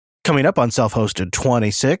Coming up on Self-Hosted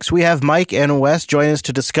 26, we have Mike and Wes join us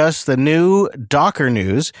to discuss the new Docker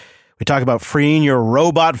news. We talk about freeing your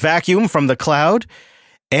robot vacuum from the cloud.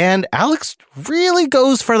 And Alex really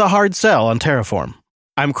goes for the hard sell on Terraform.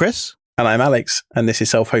 I'm Chris. And I'm Alex, and this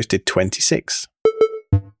is Self-Hosted 26.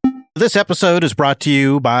 This episode is brought to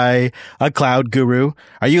you by a cloud guru.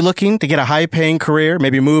 Are you looking to get a high-paying career,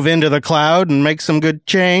 maybe move into the cloud and make some good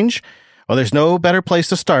change? Well, there's no better place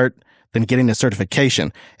to start than getting a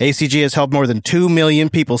certification. ACG has helped more than 2 million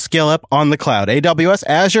people skill up on the cloud, AWS,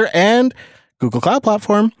 Azure, and Google Cloud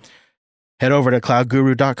Platform. Head over to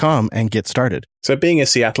cloudguru.com and get started. So being a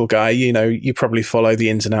Seattle guy, you probably follow the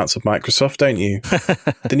ins and outs of Microsoft, don't you?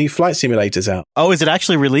 The new flight simulator's out. Oh, is it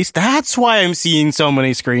actually released? That's why I'm seeing so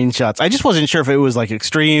many screenshots. I just wasn't sure if it was like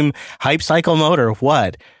extreme hype cycle mode or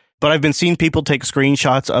what. But I've been seeing people take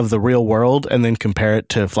screenshots of the real world and then compare it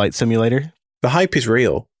to Flight Simulator. The hype is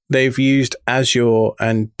real. They've used Azure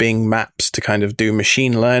and Bing Maps to kind of do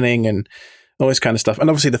machine learning and all this kind of stuff. And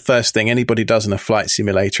obviously the first thing anybody does in a flight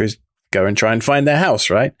simulator is go and try and find their house,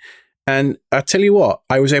 right? And I tell you what,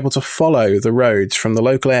 I was able to follow the roads from the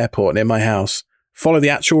local airport near my house, follow the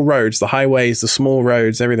actual roads, the highways, the small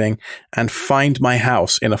roads, everything, and find my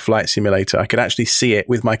house in a flight simulator. I could actually see it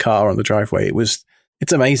with my car on the driveway.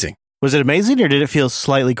 It's amazing. Was it amazing or did it feel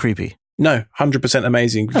slightly creepy? No, 100%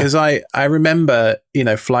 amazing, because I remember,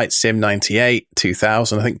 Flight Sim 98,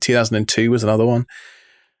 2000, I think 2002 was another one.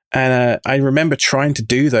 And I remember trying to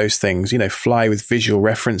do those things, fly with visual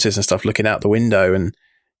references and stuff, looking out the window, and,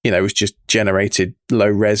 it was just generated low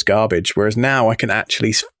res garbage. Whereas now I can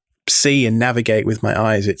actually see and navigate with my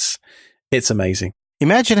eyes. It's amazing.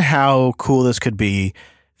 Imagine how cool this could be.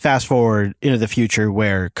 Fast forward into the future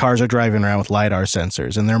where cars are driving around with LiDAR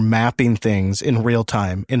sensors and they're mapping things in real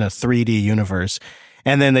time in a 3D universe.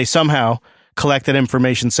 And then they somehow collect that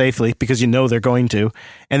information safely because they're going to.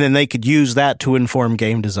 And then they could use that to inform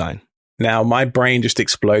game design. Now, my brain just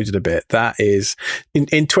exploded a bit. That is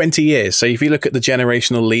in 20 years. So if you look at the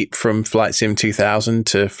generational leap from Flight Sim 2000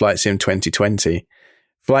 to Flight Sim 2020,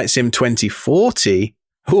 Flight Sim 2040...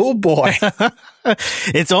 oh, boy.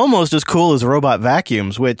 It's almost as cool as robot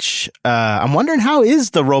vacuums, which I'm wondering, how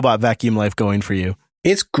is the robot vacuum life going for you?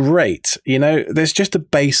 It's great. There's just a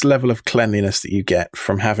base level of cleanliness that you get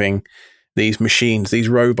from having these machines, these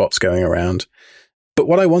robots going around. But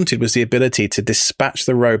what I wanted was the ability to dispatch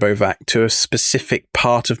the RoboVac to a specific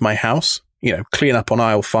part of my house, clean up on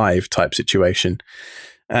aisle 5 type situation.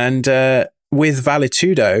 And with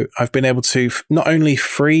Valetudo, I've been able to not only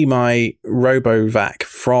free my RoboVac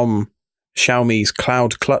from Xiaomi's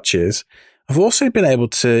cloud clutches, I've also been able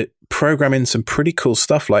to program in some pretty cool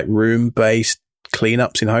stuff like room-based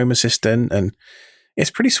cleanups in Home Assistant, and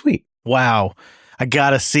it's pretty sweet. Wow. I got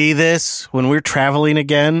to see this. When we're traveling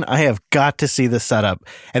again, I have got to see this setup.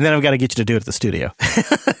 And then I've got to get you to do it at the studio.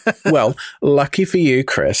 Well, lucky for you,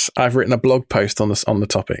 Chris, I've written a blog post on the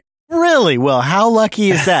topic. Really? Well, how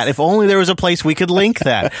lucky is that? If only there was a place we could link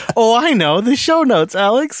that. Oh, I know. The show notes,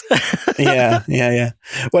 Alex. Yeah.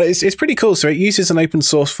 Well, it's pretty cool. So it uses an open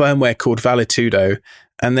source firmware called Valetudo,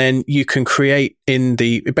 and then you can create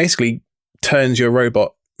it basically turns your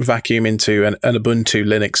robot vacuum into an Ubuntu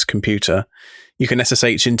Linux computer. You can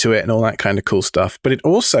SSH into it and all that kind of cool stuff. But it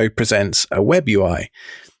also presents a web UI.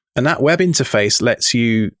 And that web interface lets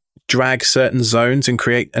you drag certain zones and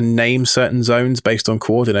create and name certain zones based on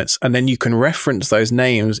coordinates. And then you can reference those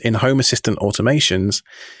names in Home Assistant automations,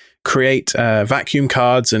 create vacuum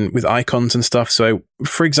cards and with icons and stuff. So,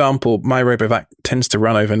 for example, my RoboVac tends to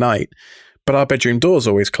run overnight, but our bedroom door's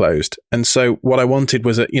always closed. And so what I wanted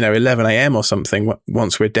was at 11 a.m. or something,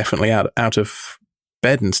 once we're definitely out of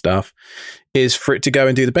bed and stuff, is for it to go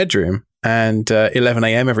and do the bedroom. And 11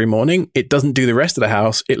 a.m. every morning, it doesn't do the rest of the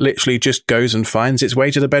house. It literally just goes and finds its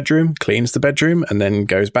way to the bedroom, cleans the bedroom, and then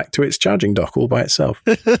goes back to its charging dock all by itself.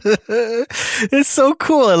 It's so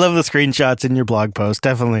cool. I love the screenshots in your blog post.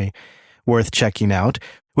 Definitely worth checking out.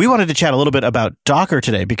 We wanted to chat a little bit about Docker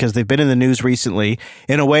today because they've been in the news recently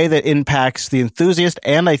in a way that impacts the enthusiast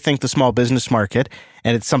and I think the small business market,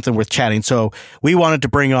 and it's something worth chatting. So we wanted to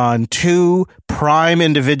bring on two prime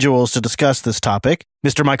individuals to discuss this topic.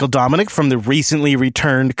 Mr. Michael Dominick from the recently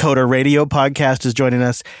returned Coder Radio podcast is joining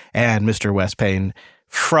us, and Mr. Wes Payne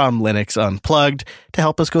from Linux Unplugged to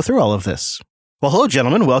help us go through all of this. Well, hello,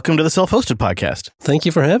 gentlemen. Welcome to the Self-Hosted Podcast. Thank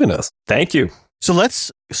you for having us. Thank you. So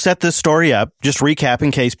let's set this story up, just recap in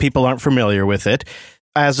case people aren't familiar with it.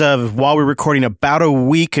 As of while we're recording about a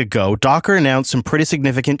week ago, Docker announced some pretty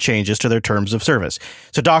significant changes to their terms of service.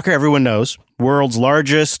 So Docker, everyone knows, world's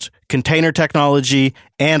largest container technology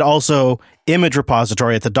and also image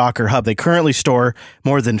repository at the Docker Hub. They currently store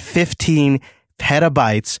more than 15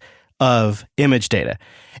 petabytes of image data.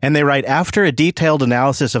 And they write, after a detailed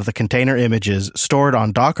analysis of the container images stored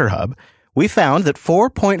on Docker Hub, we found that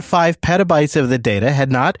 4.5 petabytes of the data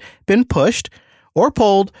had not been pushed or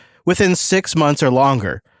pulled within 6 months or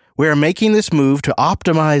longer. We are making this move to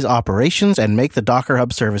optimize operations and make the Docker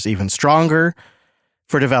Hub service even stronger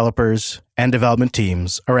for developers and development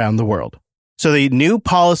teams around the world. So the new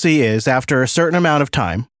policy is, after a certain amount of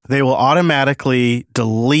time, they will automatically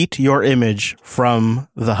delete your image from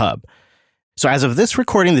the hub. So as of this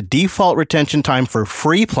recording, the default retention time for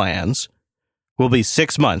free plans will be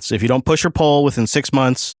 6 months. If you don't push or pull within 6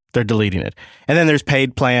 months, they're deleting it. And then there's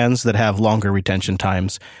paid plans that have longer retention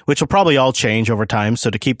times, which will probably all change over time. So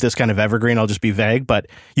to keep this kind of evergreen, I'll just be vague, but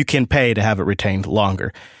you can pay to have it retained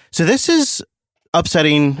longer. So this is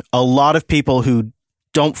upsetting a lot of people who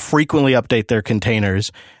don't frequently update their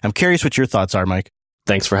containers. I'm curious what your thoughts are, Mike.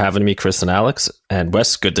 Thanks for having me, Chris and Alex. And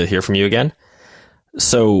Wes, good to hear from you again.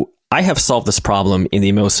 So I have solved this problem in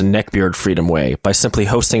the most neckbeard freedom way by simply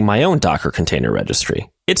hosting my own Docker container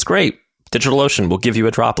registry. It's great. DigitalOcean will give you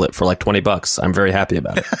a droplet for like $20. I'm very happy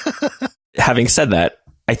about it. Having said that,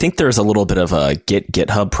 I think there's a little bit of a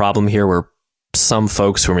GitHub problem here where some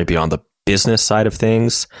folks who are maybe on the business side of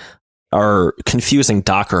things are confusing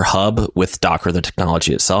Docker Hub with Docker, the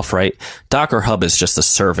technology itself, right? Docker Hub is just a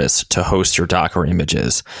service to host your Docker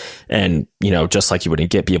images. And, just like you would in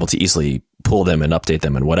Git, be able to easily pull them and update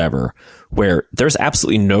them and whatever, where there's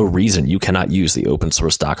absolutely no reason you cannot use the open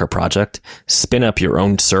source Docker project, spin up your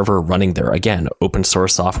own server running there, again, open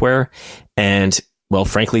source software, and, well,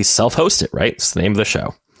 frankly, self-host it, right? It's the name of the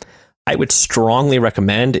show. I would strongly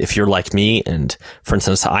recommend, if you're like me, and for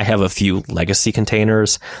instance, I have a few legacy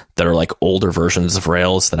containers that are like older versions of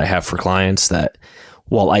Rails that I have for clients that,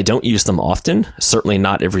 while I don't use them often, certainly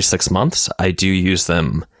not every 6 months, I do use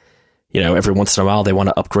them, every once in a while. They want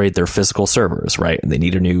to upgrade their physical servers, right? And they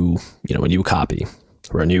need a new copy,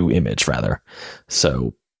 or a new image rather.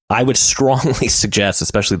 So I would strongly suggest,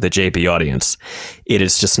 especially the JB audience, it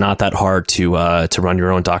is just not that hard to run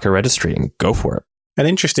your own Docker registry, and go for it. An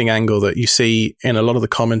interesting angle that you see in a lot of the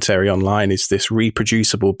commentary online is this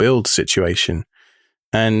reproducible build situation.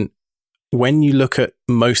 And when you look at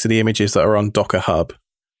most of the images that are on Docker Hub,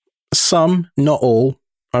 some, not all,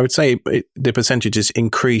 I would say the percentage has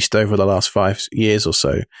increased over the last 5 years or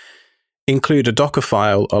so, include a Docker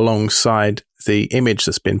file alongside the image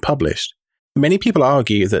that's been published. Many people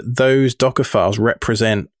argue that those Docker files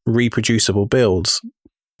represent reproducible builds,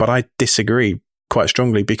 but I disagree quite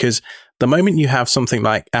strongly, because the moment you have something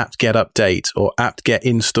like apt-get update or apt-get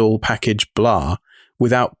install package blah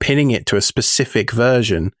without pinning it to a specific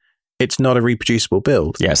version, it's not a reproducible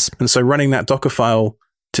build. Yes. And so running that Docker file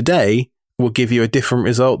today will give you a different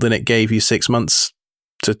result than it gave you 6 months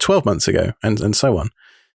to 12 months ago, and so on.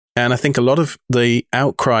 And I think a lot of the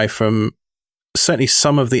outcry from certainly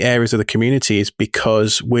some of the areas of the community is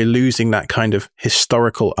because we're losing that kind of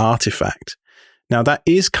historical artifact. Now, that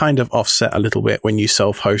is kind of offset a little bit when you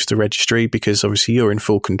self-host a registry, because obviously you're in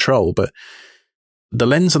full control. But the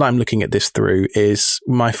lens that I'm looking at this through is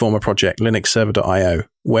my former project, linuxserver.io,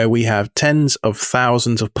 where we have tens of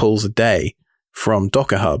thousands of pulls a day from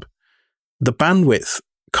Docker Hub. The bandwidth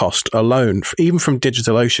cost alone, even from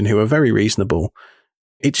DigitalOcean, who are very reasonable,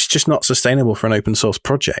 it's just not sustainable for an open source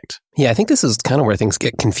project. Yeah, I think this is kind of where things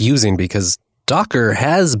get confusing, because Docker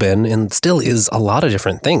has been and still is a lot of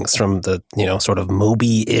different things, from the, sort of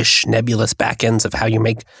Moby-ish nebulous backends of how you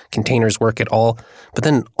make containers work at all. But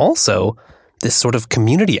then also this sort of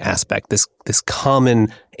community aspect, this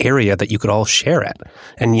common area that you could all share at.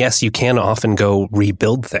 And yes, you can often go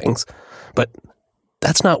rebuild things, but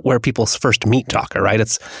that's not where people first meet Docker, right?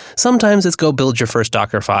 Sometimes it's go build your first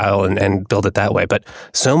Docker file and build it that way. But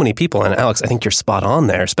so many people, and Alex, I think you're spot on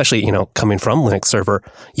there, especially, coming from Linux Server,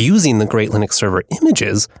 using the great Linux Server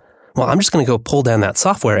images. Well, I'm just going to go pull down that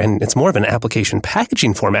software, and it's more of an application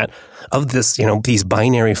packaging format of this, these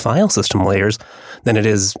binary file system layers than it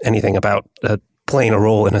is anything about playing a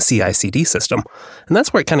role in a CI/CD system. And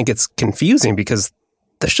that's where it kind of gets confusing, because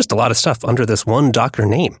there's just a lot of stuff under this one Docker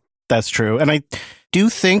name. That's true. And I do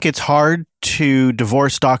think it's hard to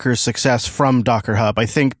divorce Docker's success from Docker Hub. I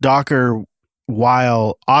think Docker,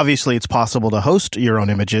 while obviously it's possible to host your own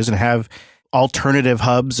images and have alternative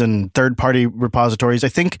hubs and third-party repositories, I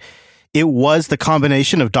think it was the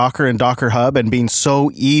combination of Docker and Docker Hub and being so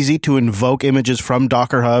easy to invoke images from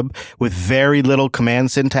Docker Hub with very little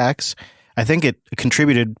command syntax. I think it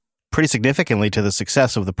contributed pretty significantly to the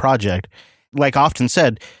success of the project. Like often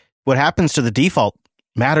said, what happens to the default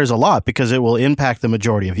matters a lot, because it will impact the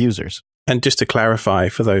majority of users. And just to clarify,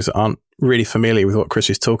 for those that aren't really familiar with what Chris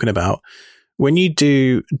is talking about, when you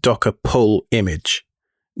do Docker pull image,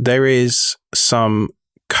 there is some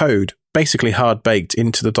code basically hard baked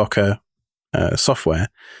into the Docker software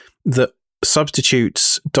that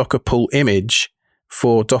substitutes Docker pull image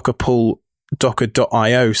for Docker pull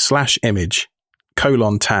docker.io/image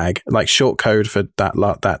 :tag, like short code for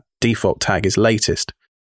that default tag is latest.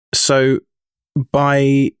 So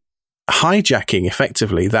by hijacking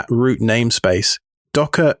effectively that root namespace,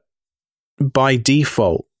 Docker by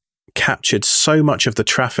default captured so much of the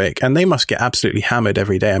traffic, and they must get absolutely hammered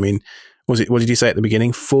every day. I mean, what did you say at the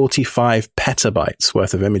beginning? 45 petabytes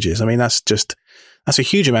worth of images. I mean, that's a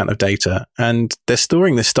huge amount of data, and they're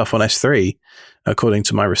storing this stuff on S3, according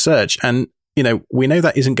to my research. And, we know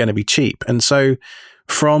that isn't going to be cheap. And so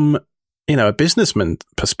from, a businessman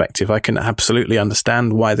perspective, I can absolutely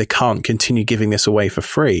understand why they can't continue giving this away for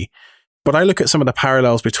free. But I look at some of the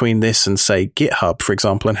parallels between this and, say, GitHub, for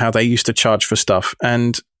example, and how they used to charge for stuff.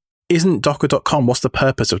 And isn't Docker.com, what's the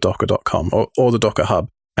purpose of Docker.com or the Docker Hub?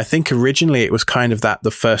 I think originally it was kind of that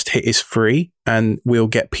the first hit is free and we'll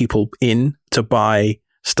get people in to buy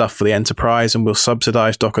stuff for the enterprise, and we'll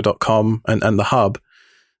subsidize Docker.com and the Hub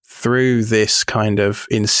through this kind of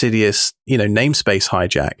insidious, namespace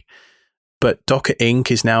hijack. But Docker Inc.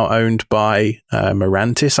 is now owned by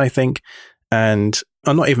Mirantis, I think. And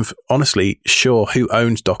I'm not even honestly sure who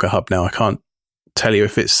owns Docker Hub now. I can't tell you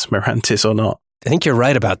if it's Mirantis or not. I think you're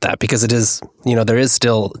right about that, because it is, there is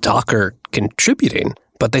still Docker contributing,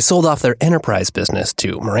 but they sold off their enterprise business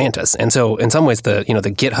to Mirantis. And so in some ways, the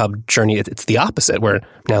GitHub journey, it's the opposite, where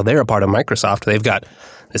now they're a part of Microsoft. They've got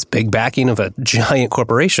this big backing of a giant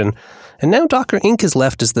corporation. And now Docker Inc. is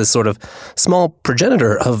left as this sort of small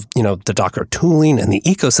progenitor of, the Docker tooling and the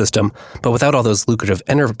ecosystem, but without all those lucrative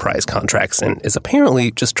enterprise contracts, and is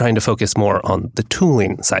apparently just trying to focus more on the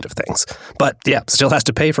tooling side of things. But yeah, still has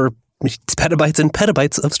to pay for petabytes and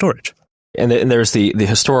petabytes of storage. And there's the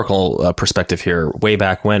historical perspective here. Way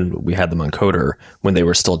back when we had them on Coder, when they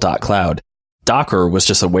were still .cloud, Docker was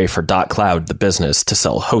just a way for .cloud, the business, to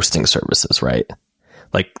sell hosting services, right?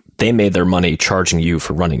 Like, they made their money charging you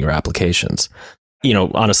for running your applications.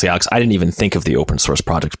 Honestly, Alex, I didn't even think of the open source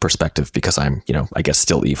project perspective because I'm, I guess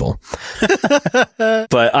still evil.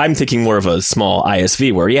 But I'm thinking more of a small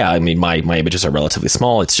ISV where, my images are relatively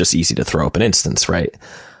small. It's just easy to throw up an instance, right?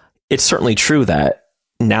 It's certainly true that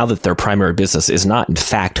now that their primary business is not, in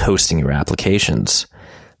fact, hosting your applications,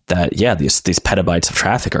 that, these petabytes of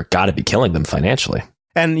traffic are got to be killing them financially.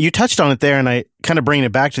 And you touched on it there, and I kind of bring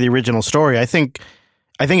it back to the original story. I think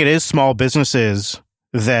it is small businesses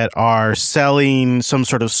that are selling some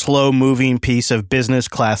sort of slow-moving piece of business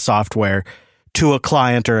class software to a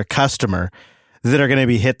client or a customer that are going to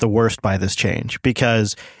be hit the worst by this change,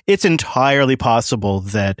 because it's entirely possible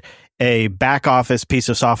that a back office piece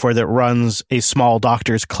of software that runs a small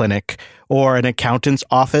doctor's clinic or an accountant's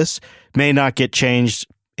office may not get changed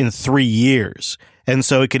in 3 years. And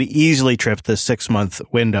so it could easily trip the 6-month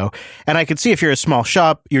window. And I could see if you're a small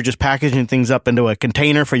shop, you're just packaging things up into a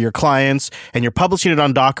container for your clients and you're publishing it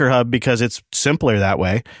on Docker Hub because it's simpler that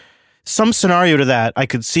way. Some scenario to that I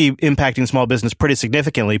could see impacting small business pretty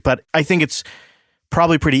significantly, but I think it's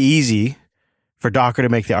probably pretty easy for Docker to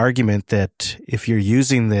make the argument that if you're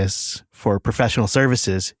using this for professional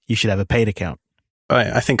services, you should have a paid account.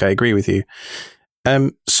 I think I agree with you.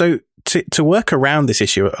 So to work around this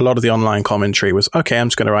issue, a lot of the online commentary was, okay, I'm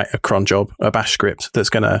just going to write a cron job, a bash script that's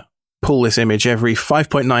going to pull this image every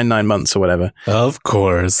 5.99 months or whatever. Of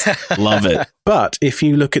course. Love it. But if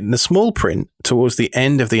you look at the small print towards the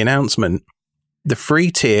end of the announcement, the free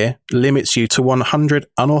tier limits you to 100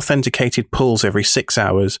 unauthenticated pulls every 6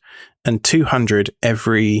 hours and 200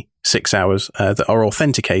 every 6 hours that are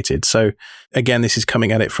authenticated. So again, this is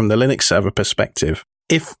coming at it from the Linux server perspective.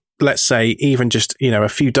 If, let's say, even just, a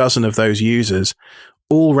few dozen of those users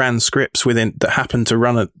all ran scripts within that happened to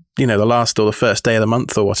run at, the last or the first day of the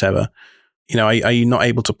month or whatever, are you not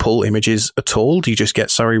able to pull images at all? Do you just get,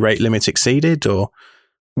 sorry, rate limit exceeded, or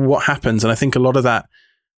what happens? And I think a lot of that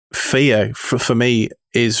fear for me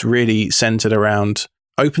is really centered around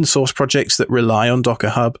open source projects that rely on Docker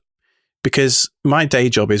Hub, because my day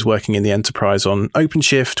job is working in the enterprise on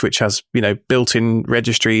OpenShift, which has, built-in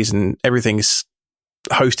registries and everything's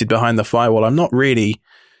hosted behind the firewall. I'm not really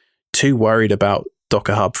too worried about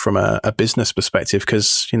Docker Hub from a business perspective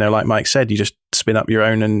because, like Mike said, you just spin up your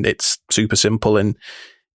own and it's super simple, and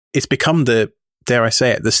it's become the, dare I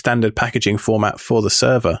say it, the standard packaging format for the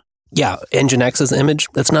server. Yeah, Nginx's image,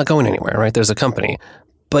 that's not going anywhere, right? There's a company.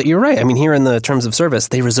 But you're right. I mean, here in the terms of service,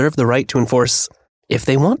 they reserve the right to enforce if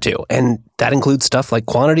they want to. And that includes stuff like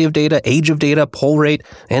quantity of data, age of data, poll rate,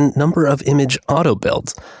 and number of image auto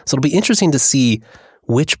builds. So it'll be interesting to see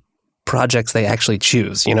which projects they actually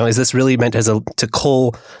choose? Is this really meant to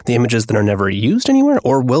cull the images that are never used anywhere?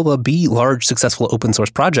 Or will there be large, successful open source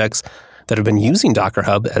projects that have been using Docker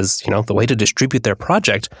Hub as, the way to distribute their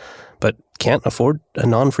project, but can't afford a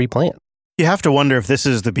non-free plan? You have to wonder if this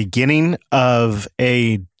is the beginning of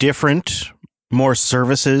a different, more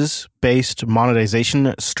services-based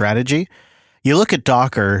monetization strategy. You look at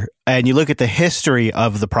Docker and you look at the history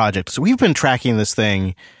of the project. So we've been tracking this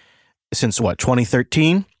thing since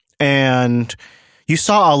 2013? And you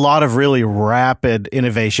saw a lot of really rapid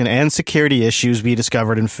innovation and security issues be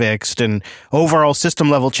discovered and fixed, and overall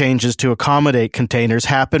system level changes to accommodate containers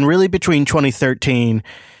happen really between 2013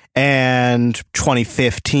 and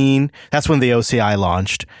 2015. That's when the OCI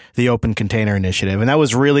launched, the Open Container Initiative. And that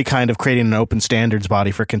was really kind of creating an open standards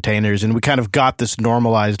body for containers. And we kind of got this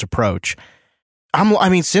normalized approach.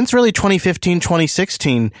 Since really 2015,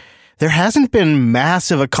 2016, there hasn't been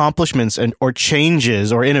massive accomplishments or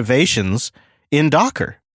changes or innovations in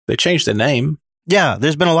Docker. They changed the name. Yeah,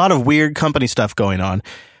 there's been a lot of weird company stuff going on.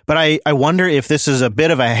 But I wonder if this is a bit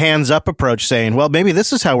of a hands-up approach saying, well, maybe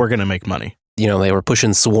this is how we're going to make money. They were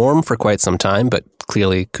pushing Swarm for quite some time, but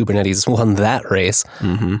clearly Kubernetes won that race.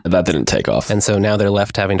 Mm-hmm. That didn't take off. And so now they're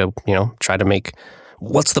left having to, try to make,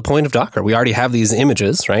 what's the point of Docker? We already have these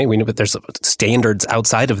images, right? We know that there's standards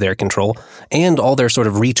outside of their control, and all their sort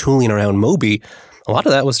of retooling around Moby. A lot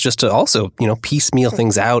of that was just to also, piecemeal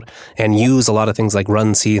things out and use a lot of things like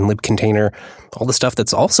runc and libcontainer, all the stuff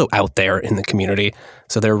that's also out there in the community.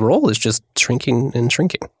 So their role is just shrinking and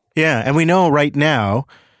shrinking. Yeah, and we know right now,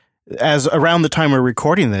 as around the time we're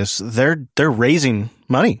recording this, they're raising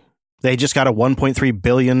money. They just got a $1.3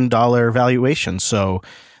 billion valuation. So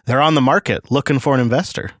they're on the market looking for an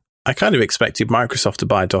investor. I kind of expected Microsoft to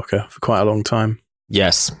buy Docker for quite a long time.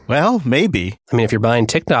 Yes. Well, maybe. If you're buying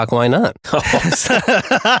TikTok, why not?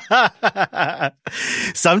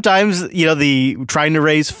 Sometimes, the trying to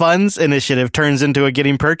raise funds initiative turns into a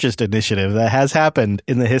getting purchased initiative. That has happened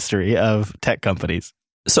in the history of tech companies.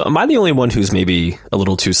 So am I the only one who's maybe a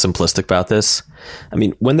little too simplistic about this?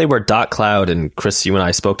 When they were .cloud, and Chris, you and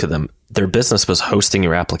I spoke to them, their business was hosting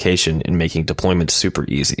your application and making deployment super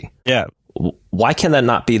easy. Yeah. Why can that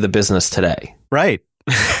not be the business today? Right.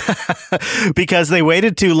 Because they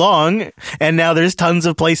waited too long, and now there's tons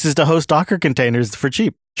of places to host Docker containers for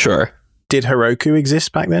cheap. Sure. Did Heroku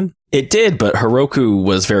exist back then? It did, but Heroku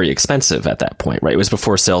was very expensive at that point, right? It was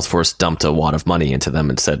before Salesforce dumped a wad of money into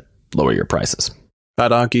them and said, lower your prices.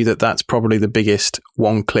 I'd argue that that's probably the biggest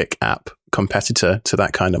one-click app competitor to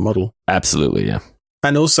that kind of model. Absolutely, yeah.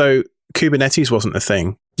 And also, Kubernetes wasn't a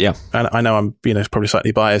thing. Yeah. And I know I'm probably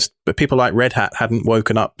slightly biased, but people like Red Hat hadn't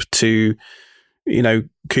woken up to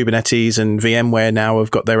Kubernetes, and VMware now have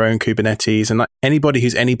got their own Kubernetes, and anybody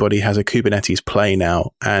has a Kubernetes play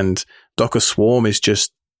now, and Docker Swarm is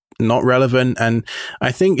just not relevant. And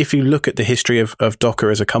I think if you look at the history of Docker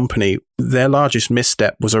as a company, their largest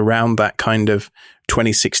misstep was around that kind of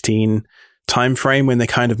 2016 timeframe when they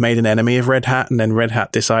kind of made an enemy of Red Hat, and then Red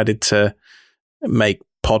Hat decided to make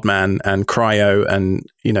Podman and Cryo and,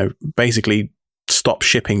 basically stop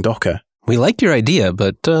shipping Docker. We liked your idea,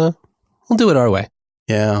 but we'll do it our way.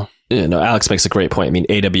 Yeah. Alex makes a great point.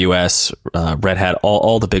 AWS, Red Hat,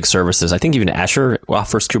 all the big services. I think even Azure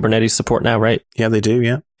offers Kubernetes support now, right? Yeah, they do,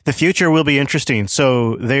 yeah. The future will be interesting.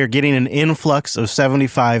 So they're getting an influx of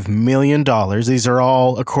 $75 million. These are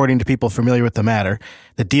all according to people familiar with the matter.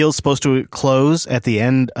 The deal's supposed to close at the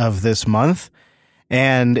end of this month,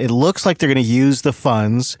 and it looks like they're going to use the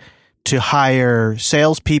funds to hire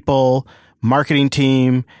salespeople, marketing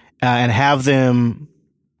team, and have them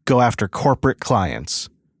go after corporate clients,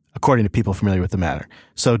 according to people familiar with the matter.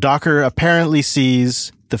 So Docker apparently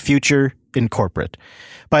sees the future in corporate.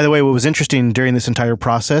 By the way, what was interesting during this entire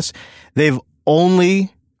process, they've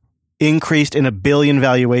only increased in $1 billion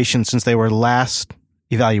valuation since they were last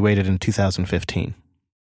evaluated in 2015.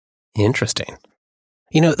 Interesting.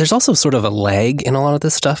 There's also sort of a lag in a lot of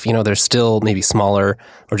this stuff. There's still maybe smaller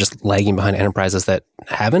or just lagging behind enterprises that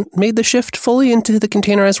haven't made the shift fully into the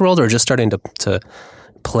containerized world or just starting to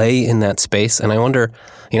play in that space. And I wonder,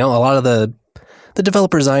 a lot of the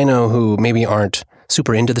developers I know who maybe aren't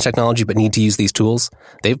super into the technology but need to use these tools,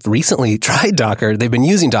 they've recently tried Docker. They've been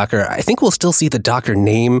using Docker. I think we'll still see the Docker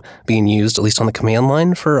name being used, at least on the command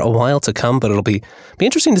line, for a while to come, but it'll be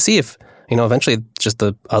interesting to see if, eventually just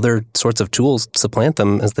the other sorts of tools supplant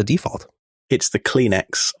them as the default. It's the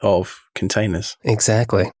Kleenex of containers.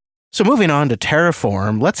 Exactly. So moving on to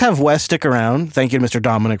Terraform, let's have Wes stick around. Thank you to Mr.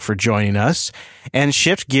 Dominic for joining us, and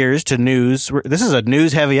shift gears to news. This is a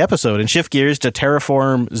news-heavy episode, and shift gears to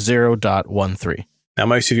Terraform 0.13. Now,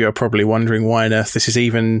 most of you are probably wondering why on earth this is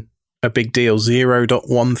even a big deal.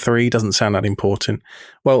 0.13 doesn't sound that important.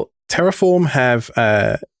 Well, Terraform have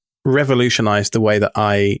revolutionized the way that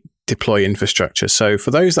I deploy infrastructure. So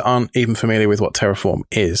for those that aren't even familiar with what Terraform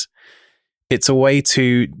is, it's a way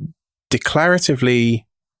to declaratively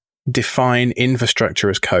define infrastructure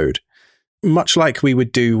as code. Much like we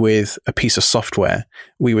would do with a piece of software,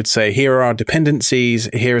 we would say, here are our dependencies,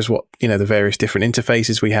 here is what, the various different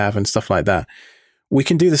interfaces we have and stuff like that. We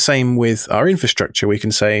can do the same with our infrastructure. We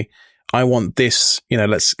can say, I want this,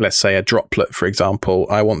 let's say a droplet, for example.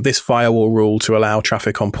 I want this firewall rule to allow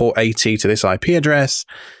traffic on port 80 to this IP address,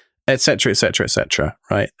 et cetera, et cetera, et cetera,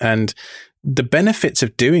 right? And the benefits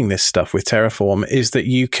of doing this stuff with Terraform is that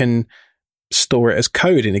you can store it as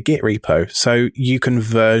code in a Git repo. So you can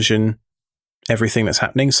version everything that's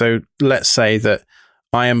happening. So let's say that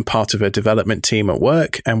I am part of a development team at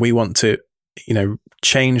work and we want to,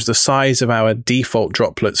 change the size of our default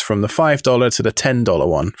droplets from the $5 to the $10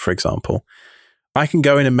 one, for example. I can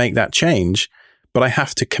go in and make that change, but I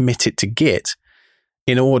have to commit it to Git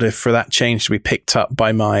in order for that change to be picked up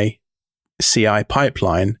by my CI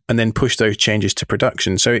pipeline and then push those changes to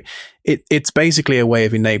production. So it's basically a way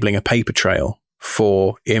of enabling a paper trail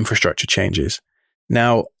for infrastructure changes.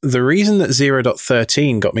 Now, the reason that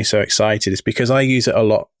 0.13 got me so excited is because I use it a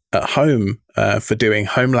lot at home for doing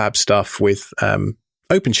home lab stuff with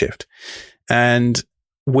OpenShift. And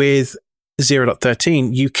with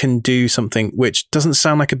 0.13, you can do something which doesn't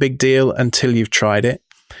sound like a big deal until you've tried it.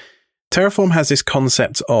 Terraform has this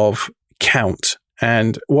concept of count.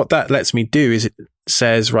 And what that lets me do is it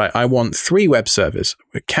says, right, I want 3 web servers.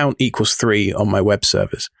 Count equals 3 on my web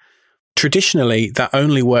servers. Traditionally, that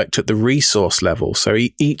only worked at the resource level. So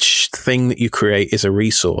each thing that you create is a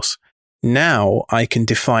resource. Now I can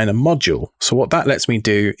define a module. So what that lets me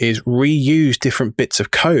do is reuse different bits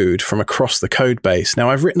of code from across the code base.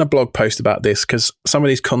 Now I've written a blog post about this because some of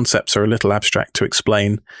these concepts are a little abstract to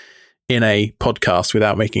explain in a podcast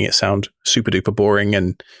without making it sound super duper boring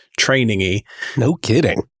and training-y. No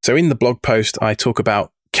kidding. So in the blog post, I talk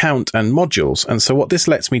about count and modules. And so what this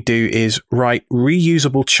lets me do is write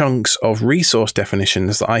reusable chunks of resource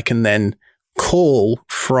definitions that I can then call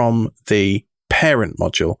from the parent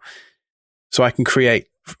module. So I can create,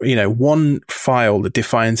 one file that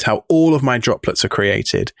defines how all of my droplets are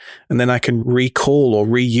created. And then I can recall or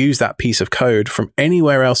reuse that piece of code from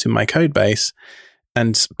anywhere else in my code base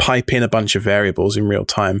and pipe in a bunch of variables in real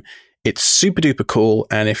time. It's super duper cool.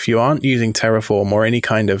 And if you aren't using Terraform or any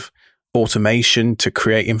kind of automation to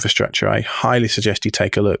create infrastructure, I highly suggest you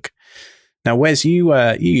take a look. Now, Wes, you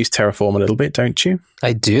use Terraform a little bit, don't you?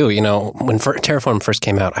 I do. When Terraform first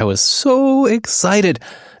came out, I was so excited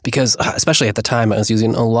because, especially at the time, I was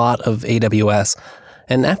using a lot of AWS.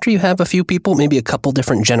 And after you have a few people, maybe a couple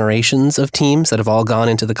different generations of teams that have all gone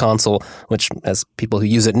into the console, which, as people who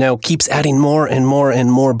use it know, keeps adding more and more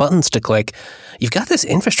and more buttons to click, you've got this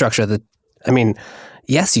infrastructure that,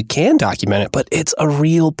 yes, you can document it, but it's a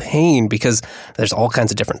real pain because there's all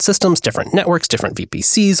kinds of different systems, different networks, different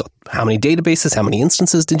VPCs. How many databases, how many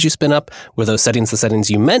instances did you spin up? Were those settings the settings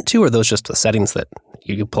you meant to, or are those just the settings that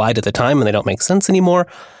you applied at the time and they don't make sense anymore?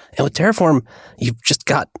 And with Terraform, you've just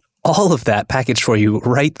got all of that packaged for you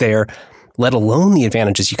right there, let alone the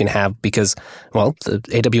advantages you can have because, the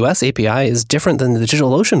AWS API is different than the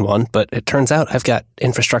DigitalOcean one, but it turns out I've got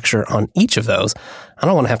infrastructure on each of those. I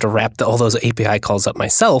don't want to have to wrap all those API calls up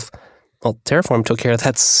myself. Well, Terraform took care of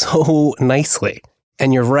that so nicely.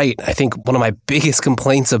 And you're right. I think one of my biggest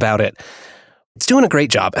complaints about it, it's doing a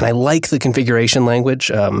great job, and I like the configuration language,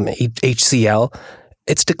 HCL.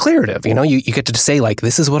 It's declarative. You get to say,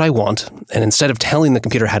 this is what I want. And instead of telling the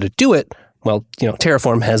computer how to do it,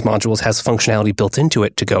 Terraform has modules, has functionality built into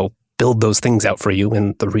it to go build those things out for you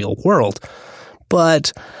in the real world.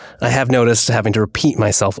 But I have noticed having to repeat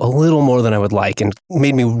myself a little more than I would like and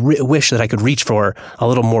made me wish that I could reach for a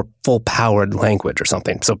little more full-powered language or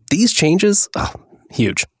something. So these changes,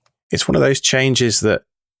 huge. It's one of those changes that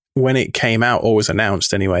when it came out or was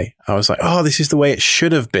announced anyway, I was like, this is the way it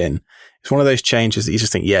should have been. It's one of those changes that you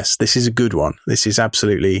just think, yes, this is a good one. This is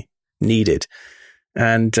absolutely needed.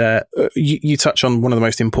 And you touch on one of the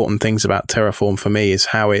most important things about Terraform for me is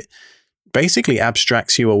how it basically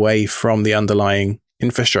abstracts you away from the underlying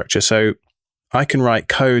infrastructure. So I can write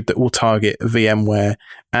code that will target VMware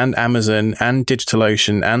and Amazon and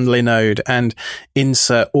DigitalOcean and Linode and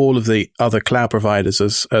insert all of the other cloud providers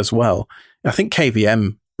as well. I think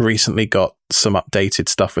KVM recently got some updated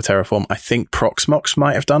stuff for Terraform. I think Proxmox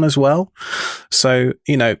might have done as well. So,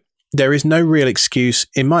 there is no real excuse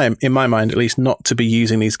in my mind, at least, not to be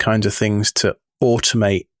using these kinds of things to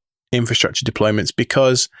automate infrastructure deployments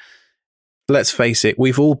because let's face it,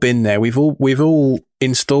 we've all been there. We've all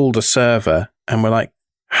installed a server and we're like,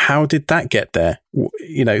 how did that get there?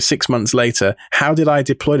 6 months later, how did I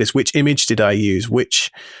deploy this? Which image did I use? Which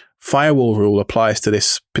firewall rule applies to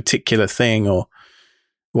this particular thing or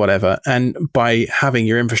whatever? And by having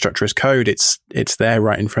your infrastructure as code, it's there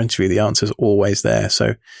right in front of you. The answer's always there.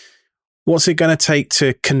 So what's it going to take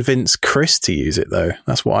to convince Chris to use it, though?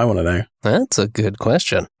 That's what I want to know. That's a good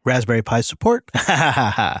question. Raspberry Pi support?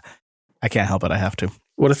 I can't help it. I have to.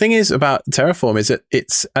 Well, the thing is about Terraform is that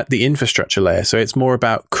it's at the infrastructure layer. So it's more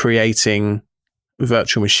about creating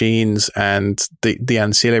virtual machines and the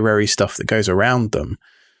ancillary stuff that goes around them.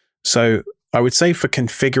 So I would say for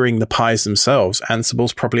configuring the Pis themselves,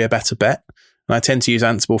 Ansible's probably a better bet. And I tend to use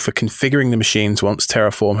Ansible for configuring the machines once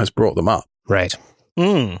Terraform has brought them up. Right.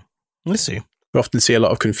 Let's see. We often see a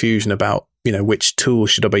lot of confusion about, which tool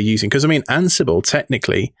should I be using? Because, Ansible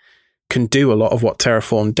technically can do a lot of what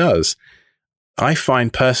Terraform does. I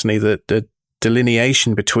find personally that the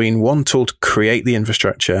delineation between one tool to create the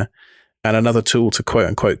infrastructure and another tool to quote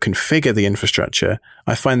unquote configure the infrastructure,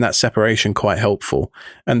 I find that separation quite helpful.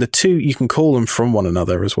 And the two, you can call them from one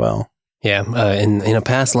another as well. Yeah. In a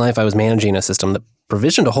past life, I was managing a system that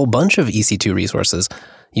provisioned a whole bunch of EC2 resources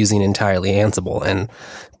using entirely Ansible and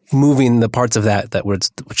moving the parts of that were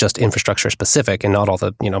just infrastructure specific and not all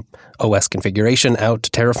the, OS configuration out to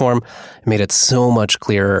Terraform made it so much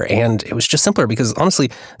clearer. And it was just simpler because honestly,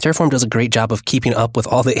 Terraform does a great job of keeping up with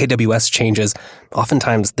all the AWS changes.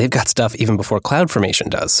 Oftentimes they've got stuff even before CloudFormation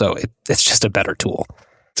does. So it's just a better tool.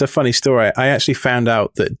 It's a funny story. I actually found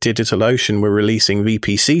out that DigitalOcean were releasing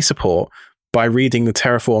VPC support by reading the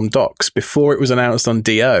Terraform docs before it was announced on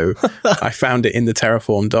DO. I found it in the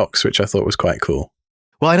Terraform docs, which I thought was quite cool.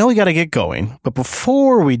 Well, I know we got to get going, but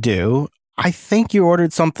before we do, I think you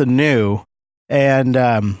ordered something new, and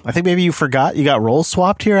I think maybe you forgot you got role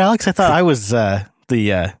swapped here, Alex. I thought I was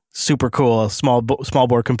the super cool small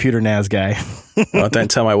board computer NAS guy. Well,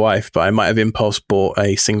 don't tell my wife, but I might have impulse bought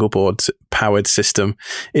a single board powered system.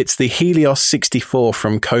 It's the Helios 64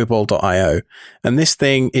 from Cobol.io, and this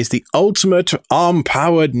thing is the ultimate ARM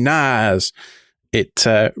powered NAS. It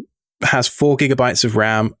has 4 gigabytes of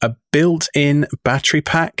RAM, a built-in battery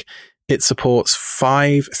pack. It supports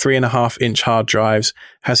 5 3.5-inch hard drives,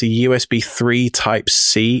 has a USB 3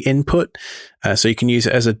 Type-C input, so you can use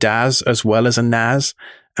it as a DAS as well as a NAS.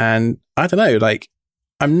 And I don't know,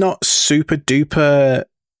 I'm not super duper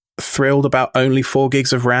thrilled about only 4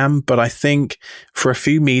 gigs of RAM, but I think for a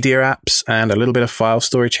few media apps and a little bit of file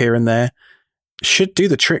storage here and there, should do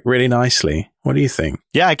the trick really nicely. What do you think?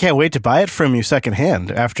 Yeah, I can't wait to buy it from you secondhand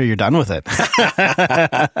after you're done with it.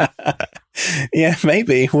 Yeah,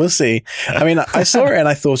 maybe. We'll see. I saw it and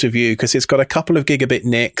I thought of you because it's got a couple of gigabit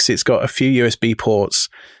NICs. It's got a few USB ports.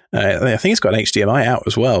 I think it's got an HDMI out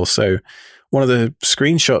as well. So one of the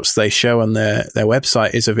screenshots they show on their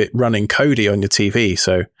website is of it running Kodi on your TV.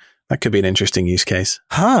 So that could be an interesting use case.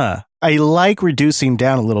 Huh. I like reducing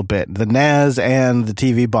down a little bit. The NAS and the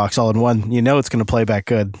TV box all in one. It's going to play back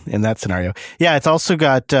good in that scenario. Yeah, it's also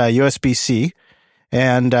got USB-C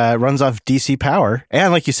and runs off DC power.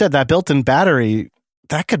 And like you said, that built-in battery,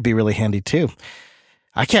 that could be really handy too.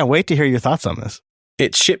 I can't wait to hear your thoughts on this.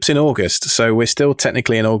 It ships in August, so we're still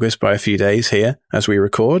technically in August by a few days here as we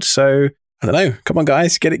record. So I don't know. Come on,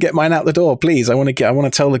 guys, get mine out the door, please. I want to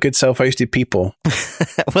tell the good self-hosted people.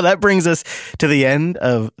 Well, that brings us to the end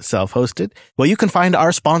of Self-Hosted. Well, you can find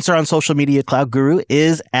our sponsor on social media, Cloud Guru,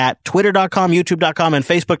 is at twitter.com, youtube.com, and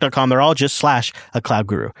facebook.com. They're all just /a Cloud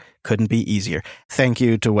Guru. Couldn't be easier. Thank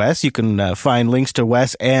you to Wes. You can find links to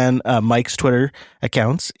Wes and Mike's Twitter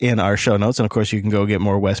accounts in our show notes. And of course, you can go get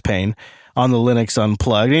more Wes Payne on the Linux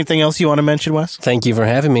Unplugged. Anything else you want to mention, Wes? Thank you for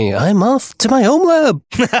having me. I'm off to my home lab.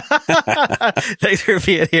 Thanks for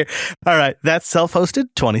being here. All right. That's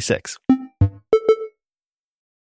Self-Hosted 26.